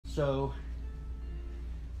So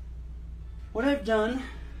what I've done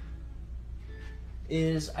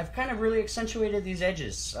is I've kind of really accentuated these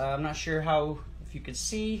edges. I'm not sure if you could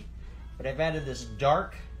see, but I've added this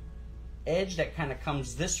dark edge that kind of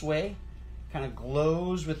comes this way, kind of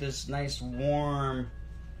glows with this nice warm,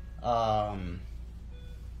 yeah,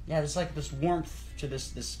 there's like this warmth to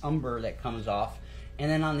this umber that comes off.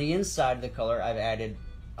 And then on the inside of the color, I've added,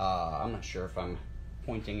 I'm not sure if I'm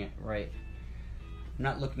pointing it right. I'm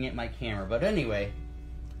not looking at my camera, but anyway,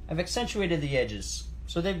 I've accentuated the edges.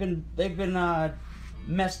 So they've been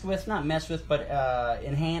messed with, not messed with, but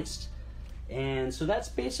enhanced. And so that's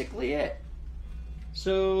basically it.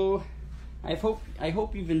 So I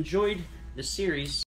hope you've enjoyed the series.